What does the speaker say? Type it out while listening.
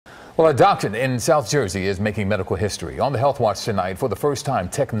Well, a Dachshund in South Jersey is making medical history. On the Health Watch tonight, for the first time,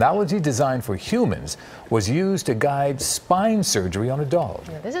 technology designed for humans was used to guide spine surgery on a dog.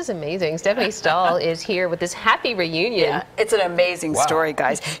 Yeah, this is amazing. Stephanie Stahl is here with this happy reunion. Yeah, it's an amazing story,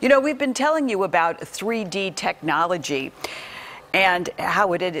 guys. You know, we've been telling you about 3D technology and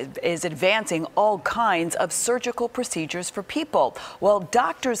how it is advancing all kinds of surgical procedures for people. Well,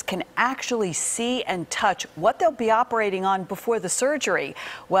 doctors can actually see and touch what they'll be operating on before the surgery.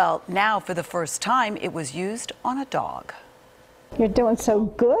 Well, now for the first time, it was used on a dog. You're doing so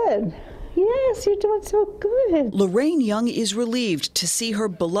good. Yes, you're doing so good. Lorraine Young is relieved to see her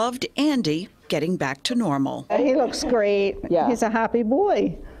beloved Andy getting back to normal. He looks great. Yeah. He's a happy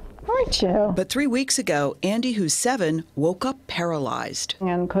boy. Aren't you? But 3 weeks ago, Andy, who's 7, woke up paralyzed.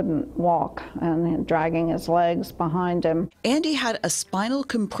 And couldn't walk and dragging his legs behind him. Andy had a spinal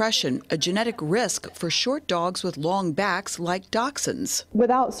compression, a genetic risk for short dogs with long backs like Dachshunds.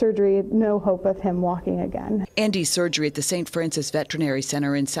 Without surgery, no hope of him walking again. Andy's surgery at the St. Francis Veterinary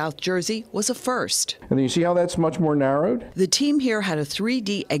Center in South Jersey was a first. And then you see how that's much more narrowed? The team here had a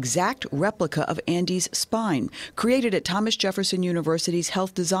 3D exact replica of Andy's spine, created at Thomas Jefferson University's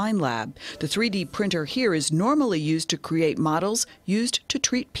Health Design Lab. The 3D printer here is normally used to create models used to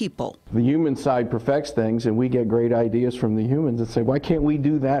treat people. The human side perfects things, and we get great ideas from the humans that say, why can't we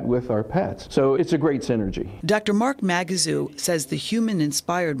do that with our pets? So it's a great synergy. Dr. Mark Magazoo says the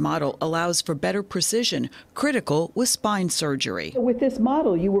human-inspired model allows for better precision, critical with spine surgery. With this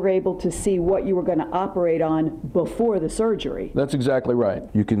model, you were able to see what you were going to operate on before the surgery. That's exactly right.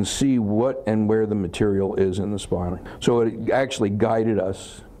 You can see what and where the material is in the spine. So it actually guided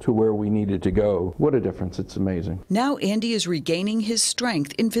us to where we needed to go. What a difference. It's amazing. Now Andy is regaining his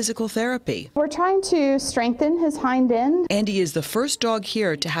strength in physical therapy. We're trying to strengthen his hind end. Andy is the first dog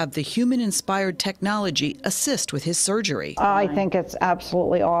here to have the human-inspired technology assist with his surgery. I think it's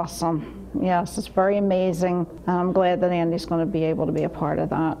absolutely awesome. Yes, it's very amazing. And I'm glad that Andy's going to be able to be a part of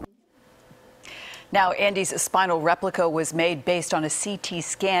that. Now, Andy's spinal replica was made based on a CT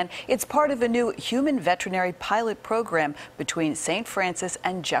scan. It's part of a new human veterinary pilot program between St. Francis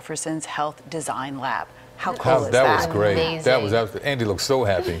and Jefferson's Health Design Lab. How cool is that? That was great. Amazing. That was Andy looks so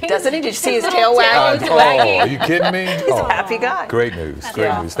happy. Doesn't he? Did you see his tail wagging? Oh, are you kidding me? He's a happy guy. Great news.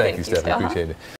 Great news. Thank you, Stephanie. Appreciate it.